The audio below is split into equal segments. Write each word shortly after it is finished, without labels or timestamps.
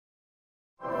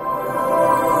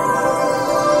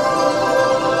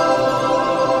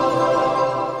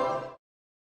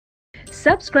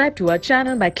Subscribe to our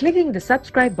channel by clicking the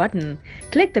subscribe button.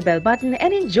 Click the bell button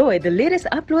and enjoy the latest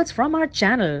uploads from our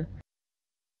channel.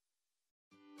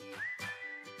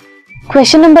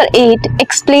 Question number 8.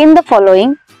 Explain the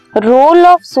following. Role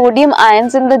of sodium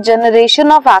ions in the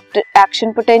generation of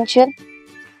action potential.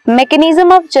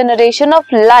 Mechanism of generation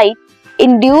of light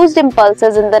induced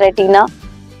impulses in the retina.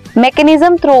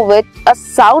 Mechanism through which a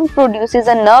sound produces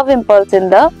a nerve impulse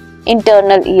in the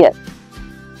internal ear.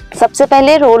 सबसे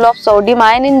पहले role of sodium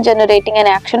ion in generating an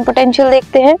action potential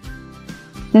देखते हैं.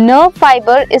 Nerve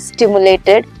fibre is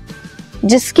stimulated,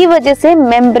 जिसकी वजह से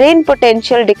membrane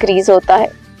potential decrease होता है.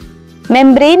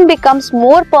 Membrane becomes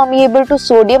more permeable to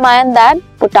sodium ion then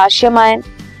potassium ion,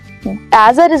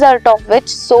 as a result of which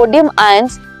sodium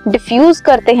ions diffuse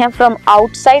करते हैं from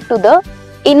outside to the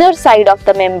inner side of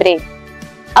the membrane.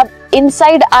 अब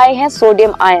inside आए हैं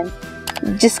sodium ion,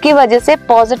 जिसकी वजह से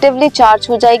पॉजिटिवली चार्ज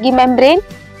हो जाएगी membrane,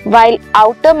 while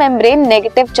outer membrane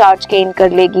negative charge gain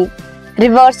कर लेगी.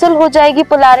 रिवर्सल हो जाएगी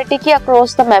पोलैरिटी की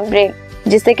अक्रॉस द मेम्ब्रेन,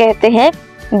 जिसे कहते हैं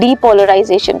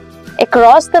depolarisation.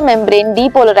 Across the membrane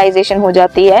depolarisation हो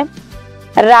जाती है.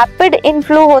 रैपिड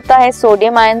इनफ्लो होता है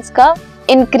सोडियम आयंस का,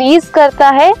 इंक्रीज करता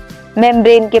है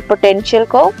मेम्ब्रेन के पोटेंशियल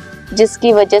को,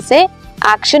 जिसकी वजह से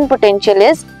action potential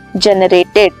is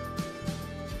generated.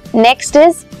 Next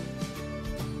is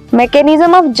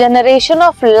mechanism of generation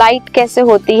of light कैसे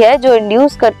होती है जो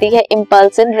इंड्यूस करती है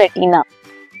इंपल्स इन रेटिना.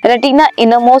 रेटिना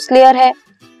इनरमोस्ट लेयर है,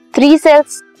 3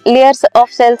 सेल्स लेयर्स ऑफ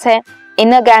सेल्स हैं.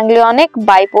 Inner ganglionic,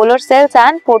 bipolar sales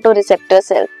and photoreceptor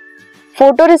sales.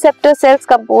 Photoreceptor sales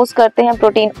compose करते हैं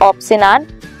protein obscene and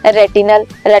retinal.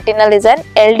 Retinal is an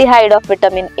aldehyde of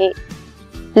vitamin A.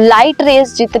 Light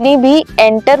rays जितनी भी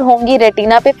enter होंगी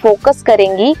retina पे focus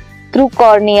करेंगी through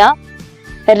cornea.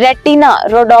 Retina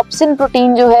rhodopsin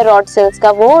protein जो है rod sales का,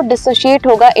 वो डिसोशिएट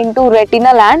होगा into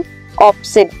retinal and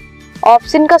obscene.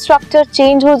 Obscene का स्ट्रक्चर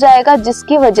चेंज हो जाएगा,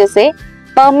 जिसकी वजह से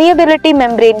परमिएबिलिटी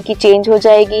मेम्ब्रेन की चेंज हो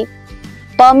जाएगी.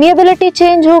 परमिएबिलिटी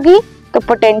चेंज होगी तो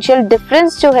पोटेंशियल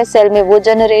डिफरेंस जो है सेल में वो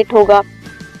जनरेट होगा,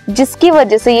 जिसकी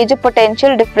वजह से ये जो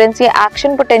पोटेंशियल डिफरेंस या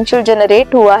एक्शन पोटेंशियल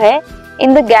जनरेट हुआ है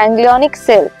in the ganglionic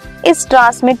cell is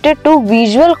transmitted to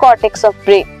visual cortex of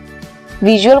brain.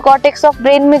 Visual cortex of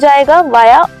brain में जाएगा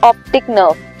via optic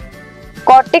nerve.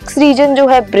 Cortex reason जो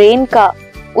है ब्रेन का,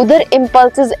 उधर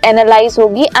इंपल्सेस एनालाइज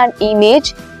होगी एंड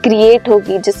इमेज क्रिएट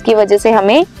होगी, जिसकी वजह से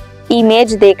हमें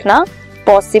इमेज देखना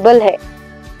पॉसिबल है.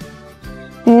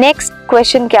 नेक्स्ट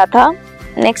क्वेश्चन क्या था?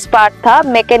 नेक्स्ट पार्ट था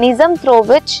mechanism through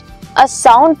which a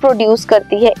sound produce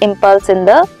करती है impulse in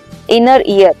the inner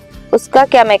ear. उसका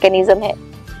क्या मैकेनिज्म है?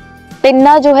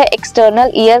 पिन्ना जो है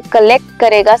एक्सटर्नल ईयर कलेक्ट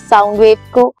करेगा साउंड वेव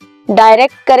को,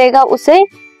 डायरेक्ट करेगा उसे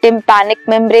टिम्पैनिक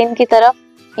मेम्ब्रेन की तरफ,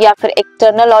 या फिर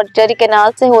एक्सटर्नल ऑडिटरी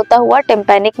कैनाल से होता हुआ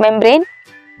टिम्पैनिक मेम्ब्रेन.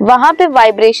 वहां पे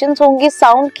वाइब्रेशंस होंगी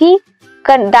साउंड की,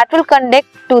 that will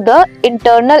conduct to the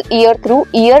internal ear through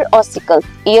ear ossicles.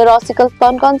 Ear ossicles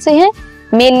कौन कौन से हैं?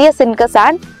 Méliès, incus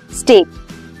and step.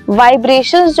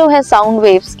 Vibrations जो है साउंड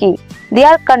वेव्स की, they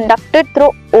are conducted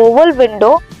through Oval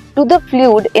window to the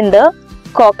fluid in the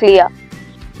cochlea.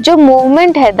 जो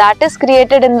movement है that is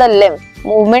created in the lymph.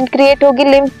 Movement create होगी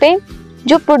लिम्फ पे,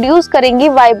 जो प्रोड्यूस करेंगी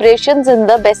vibrations in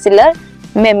the basilar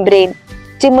membrane,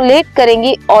 stimulate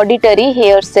करेंगी auditory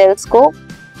hair cells को,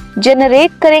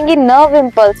 generate करेंगी nerve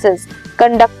impulses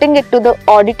conducting it to the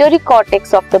auditory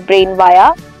cortex of the brain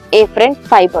via efferent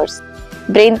fibres.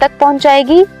 Brain तक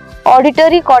पहुंचाएगी.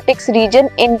 Auditory cortex reason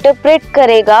interpret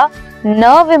करेगा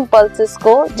nerve impulses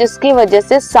को, जिसकी वजह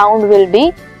से sound will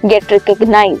be gate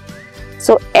recognised.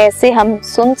 सो ऐसे हम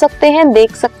सुन सकते हैं,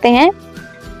 देख सकते हैं.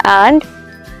 एंड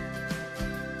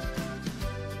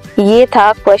ये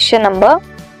था क्वेश्चन नंबर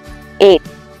 8.